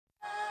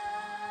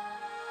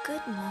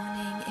Good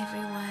morning,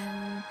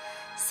 everyone.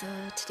 So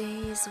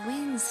today is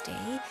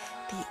Wednesday,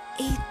 the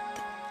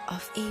 8th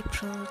of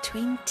April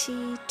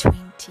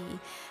 2020,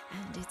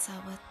 and it's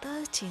our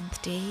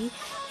 13th day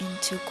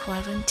into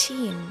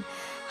quarantine.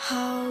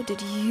 How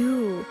did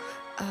you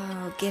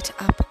get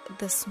up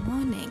this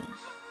morning?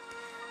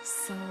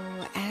 So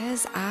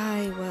as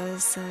I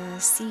was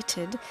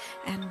seated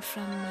and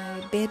from my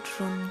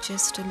bedroom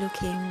just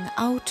looking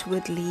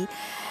outwardly,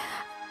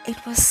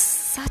 it was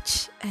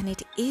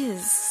it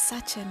is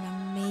such an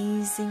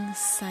amazing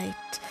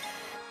sight,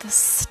 the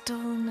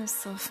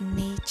stillness of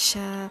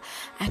nature,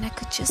 and I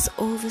could just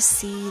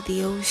oversee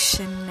the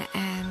ocean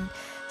and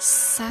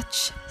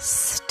such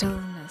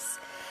stillness.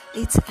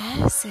 It's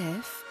as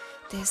if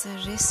there's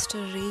a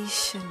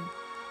restoration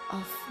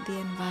of the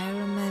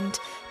environment,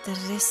 the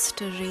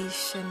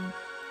restoration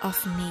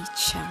of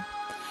nature.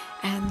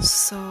 And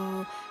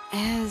so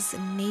as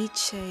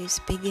nature is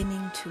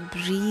beginning to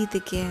breathe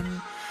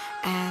again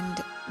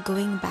and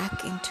going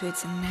back into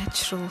its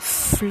natural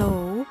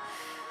flow,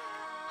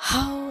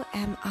 how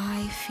am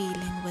I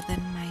feeling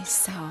within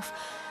myself?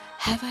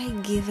 Have I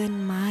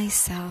given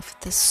myself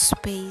the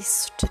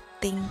space to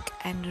think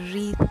and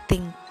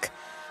rethink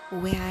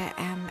where I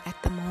am at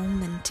the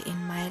moment in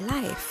my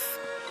life?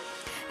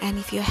 And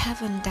if you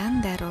haven't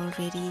done that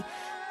already,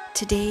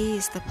 today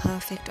is the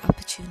perfect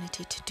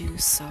opportunity to do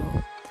so.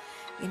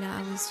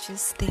 I was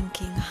just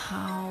thinking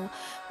how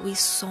we're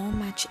so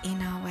much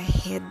in our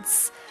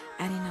heads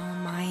and in our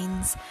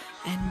minds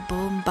and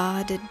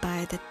bombarded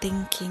by the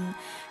thinking,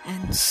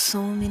 and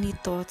so many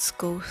thoughts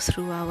go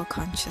through our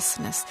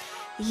consciousness.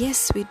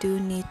 Yes, we do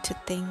need to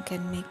think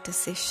and make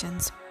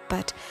decisions,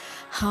 but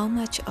how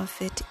much of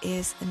it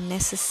is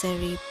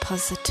necessary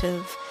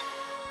positive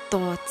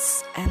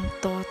thoughts and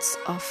thoughts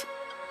of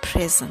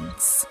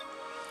presence?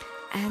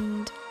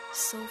 And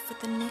so for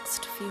the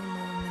next few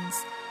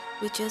moments,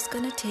 we're just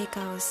going to take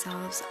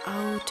ourselves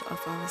out of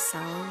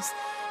ourselves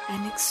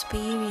and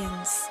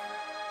experience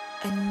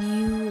a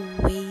new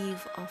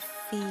wave of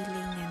feeling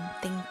and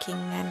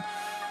thinking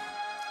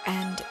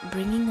and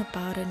bringing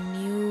about a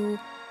new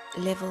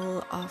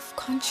level of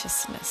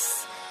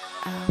consciousness.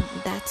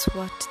 That's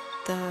what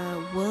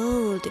the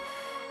world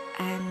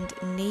and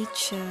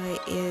nature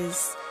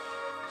is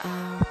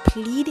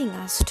pleading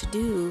us to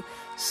do.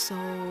 So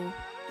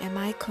am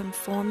I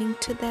conforming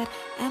to that?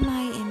 Am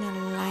I in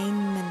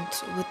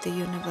alignment with the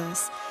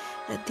universe?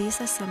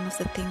 These are some of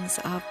the things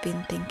I've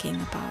been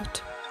thinking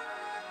about.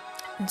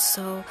 And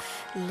so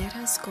let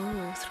us go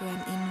through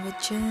an inward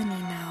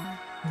journey now.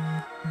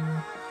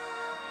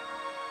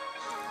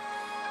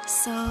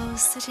 So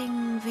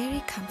sitting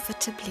very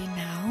comfortably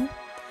now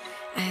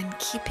and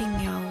keeping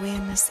your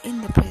awareness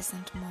in the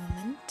present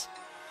moment,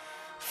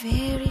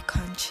 very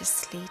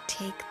consciously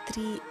take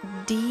 3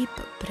 deep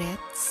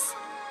breaths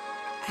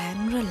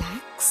and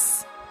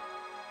relax.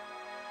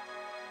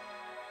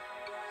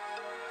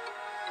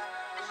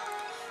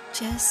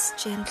 Just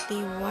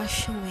gently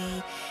wash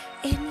away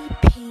any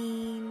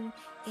pain,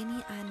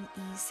 any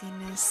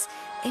uneasiness,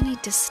 any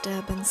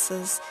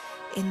disturbances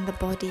in the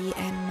body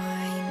and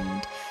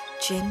mind.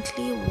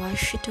 Gently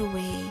wash it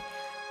away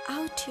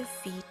out your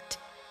feet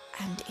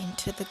and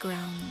into the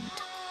ground.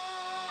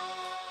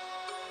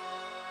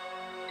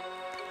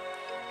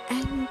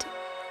 And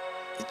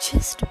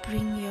just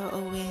bring your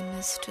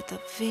awareness to the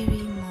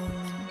very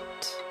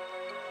moment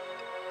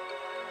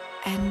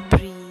and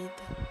breathe.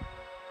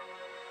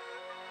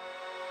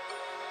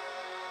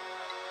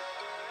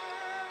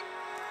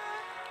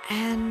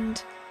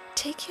 And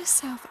take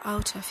yourself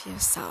out of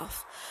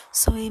yourself.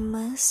 So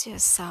immerse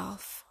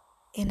yourself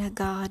in a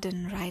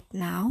garden right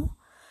now.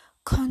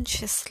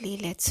 Consciously,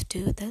 let's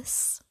do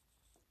this.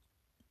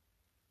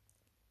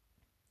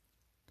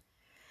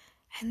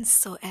 And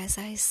so as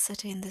I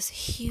sit in this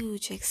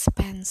huge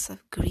expanse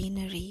of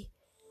greenery,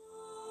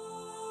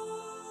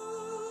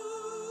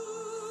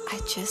 I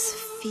just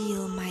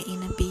feel my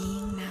inner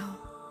being now.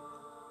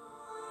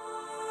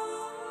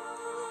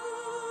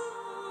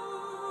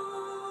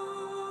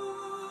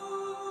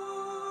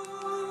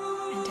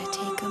 And I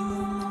take a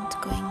moment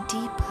going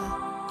deeper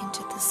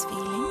into this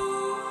feeling.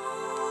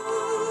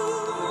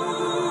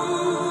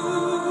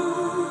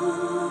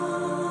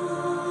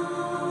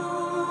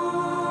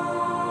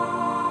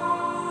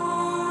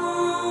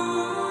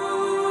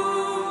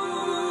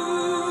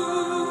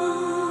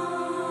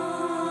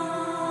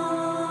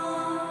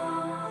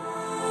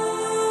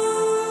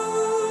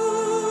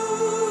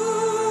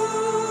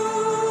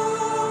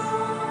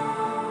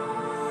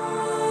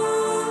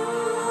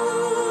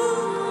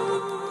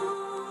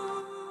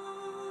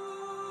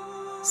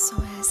 So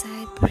as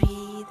I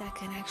breathe, I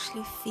can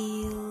actually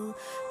feel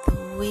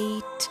the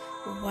weight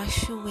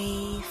wash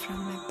away from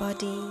my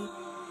body,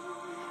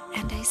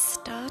 and I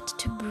start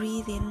to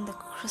breathe in the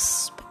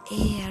crisp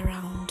air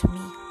around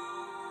me.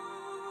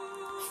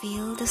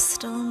 Feel the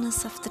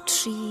stillness of the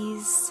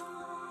trees.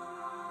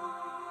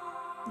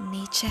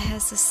 Nature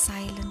has a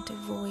silent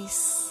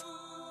voice.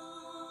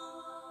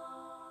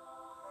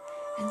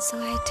 And so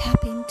I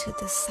tap into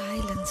the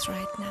silence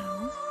right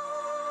now.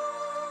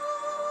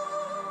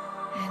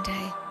 And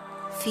I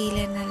feel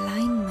in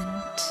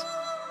alignment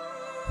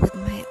with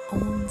my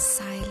own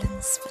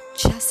silence for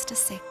just a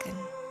second.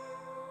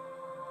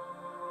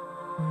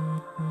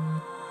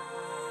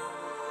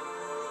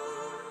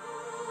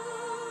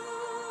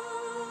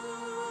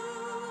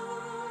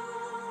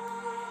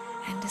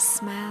 And a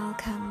smile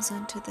comes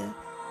onto the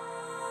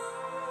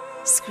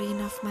screen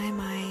of my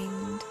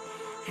mind,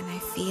 and I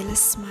feel a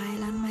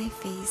smile on my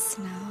face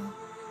now,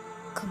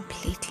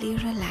 completely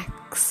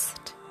relaxed.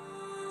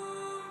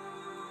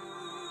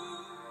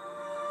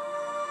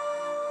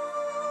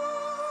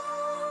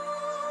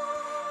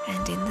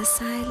 And in the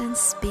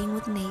silence, being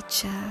with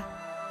nature,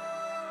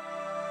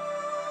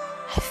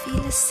 I feel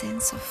a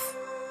sense of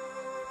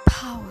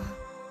power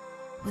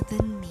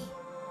within me,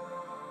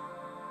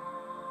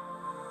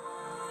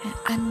 an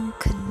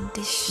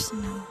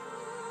unconditional,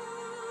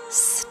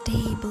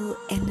 stable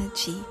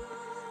energy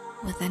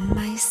within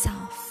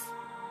myself.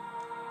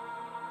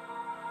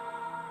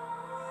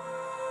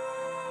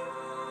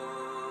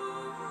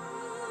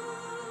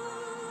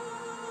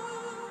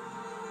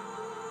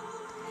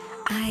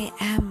 I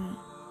am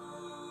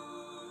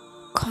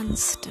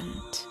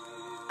constant.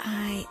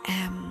 I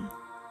am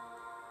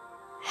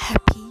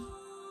happy.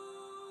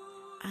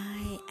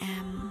 I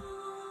am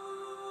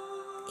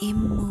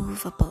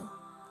immovable.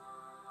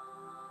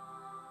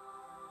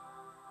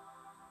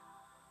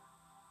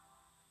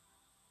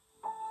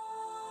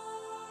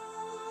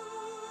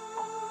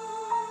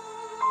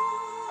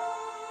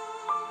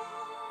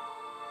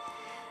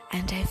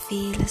 And I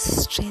feel a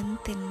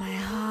strength in my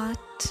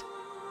heart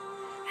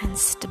and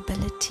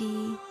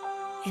stability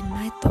in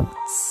my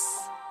thoughts.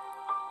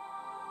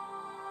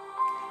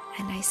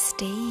 And I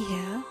stay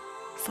here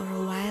for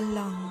a while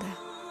longer.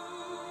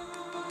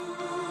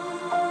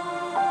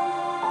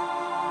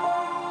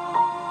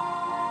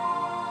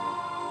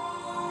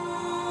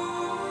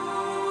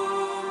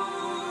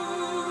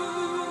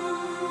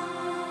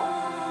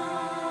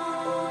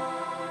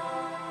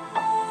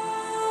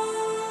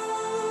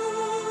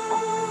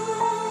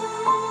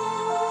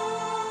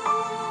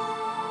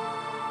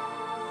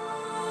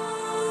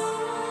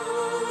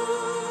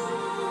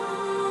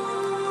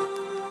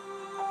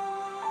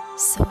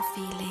 So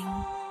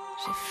feeling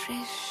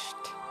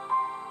refreshed,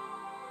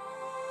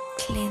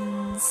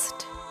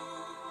 cleansed,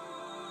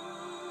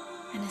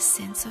 and a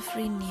sense of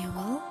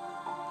renewal,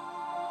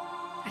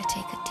 I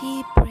take a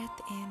deep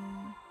breath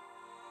in,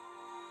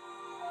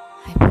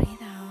 I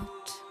breathe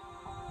out,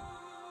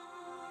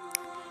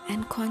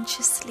 and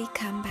consciously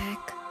come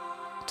back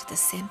to the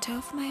center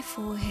of my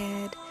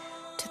forehead,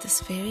 to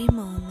this very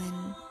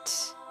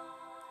moment.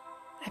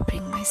 I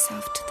bring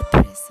myself to the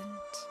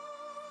present,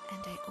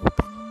 and I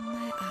open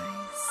my eyes.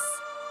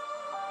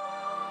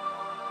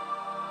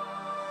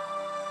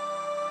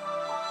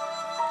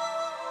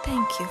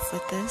 Thank you for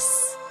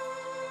this.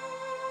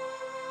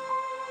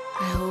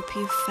 I hope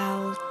you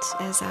felt,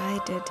 as I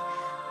did,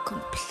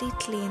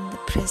 completely in the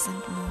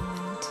present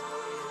moment.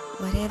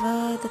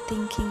 Whatever the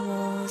thinking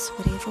was,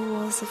 whatever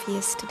was of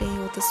yesterday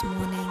or this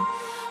morning,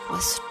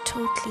 was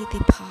totally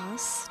the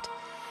past,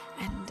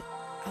 and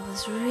I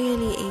was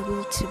really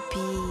able to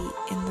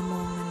be in the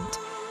moment.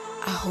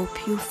 I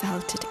hope you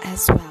felt it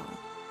as well.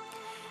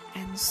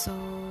 And so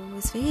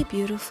it's very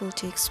beautiful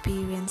to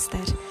experience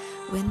that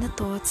when the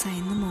thoughts are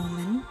in the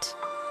moment,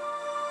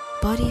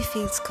 body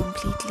feels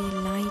completely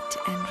light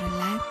and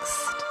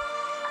relaxed.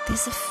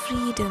 There's a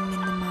freedom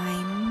in the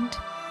mind,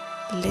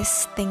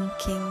 less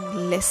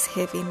thinking, less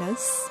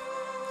heaviness.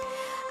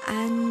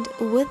 And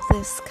with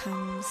this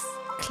comes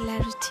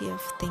clarity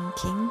of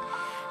thinking,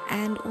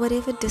 and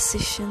whatever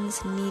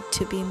decisions need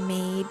to be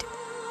made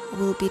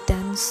will be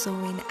done so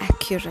in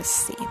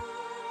accuracy.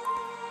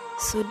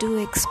 So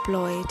do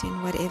exploit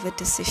in whatever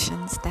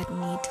decisions that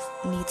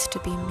needs to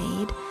be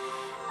made,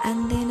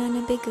 and then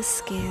on a bigger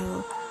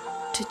scale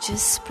to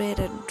just spread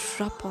a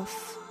drop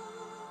of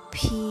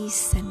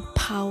peace and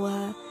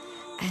power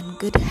and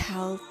good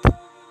health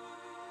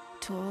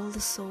to all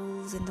the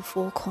souls in the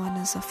four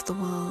corners of the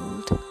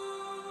world.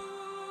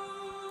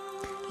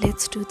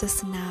 Let's do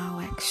this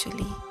now,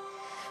 actually.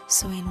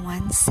 So in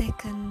 1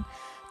 second,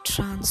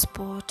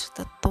 transport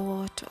the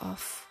thought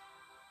of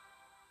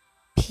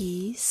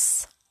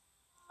peace,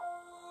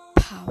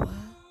 power,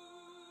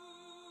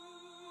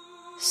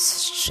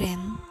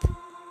 strength,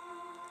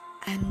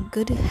 and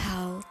good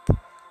health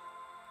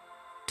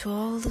to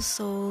all the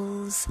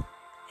souls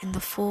in the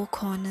four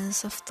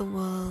corners of the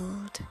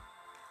world.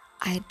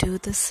 I do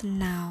this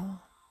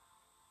now.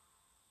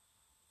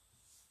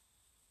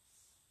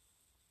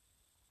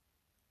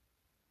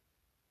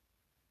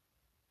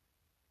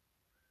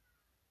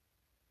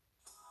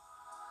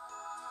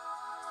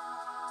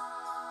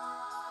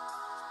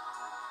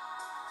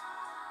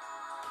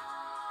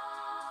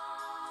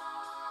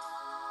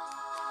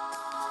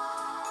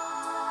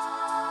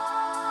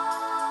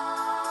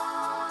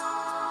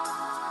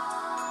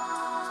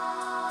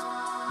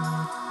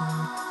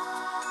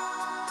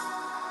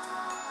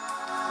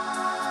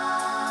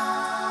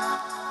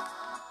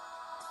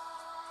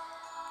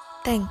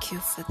 Thank you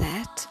for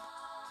that.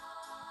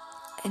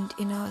 And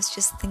I was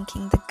just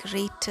thinking the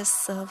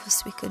greatest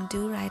service we can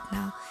do right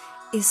now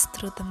is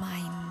through the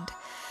mind.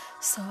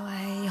 So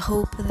I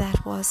hope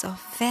that was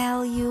of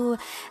value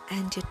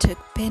and you took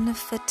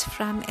benefit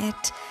from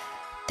it.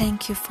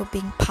 Thank you for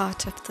being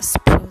part of this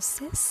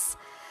process.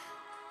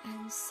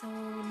 And so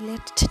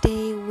let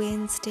today,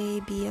 Wednesday,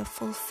 be a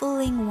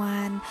fulfilling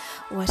one.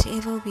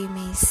 Whatever we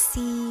may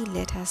see,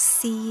 let us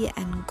see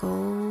and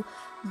go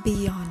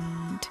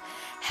beyond.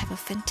 Have a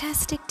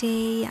fantastic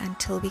day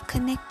until we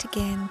connect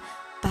again.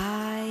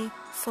 Bye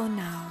for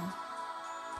now.